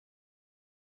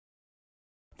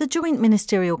The Joint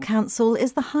Ministerial Council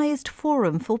is the highest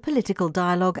forum for political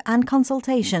dialogue and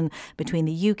consultation between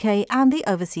the UK and the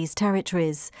overseas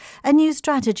territories. A new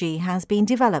strategy has been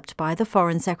developed by the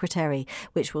Foreign Secretary,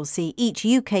 which will see each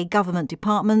UK government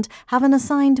department have an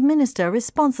assigned minister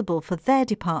responsible for their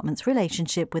department's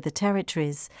relationship with the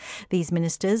territories. These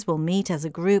ministers will meet as a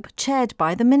group chaired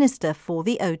by the Minister for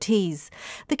the OTs.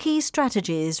 The key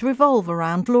strategies revolve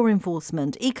around law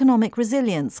enforcement, economic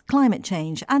resilience, climate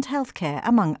change and healthcare,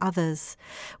 among others.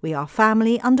 We are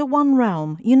family under one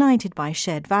realm, united by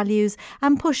shared values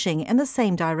and pushing in the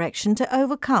same direction to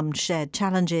overcome shared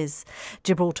challenges.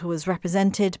 Gibraltar was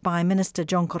represented by Minister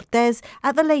John Cortes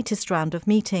at the latest round of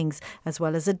meetings, as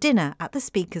well as a dinner at the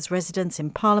Speaker's residence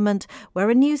in Parliament, where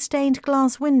a new stained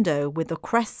glass window with the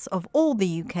crests of all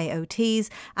the UK OTs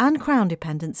and Crown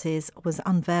dependencies was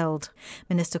unveiled.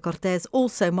 Minister Cortes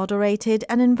also moderated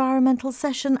an environmental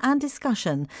session and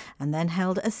discussion, and then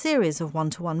held a series of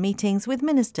one-to-one meetings with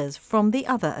ministers from the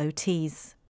other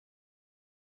OTs.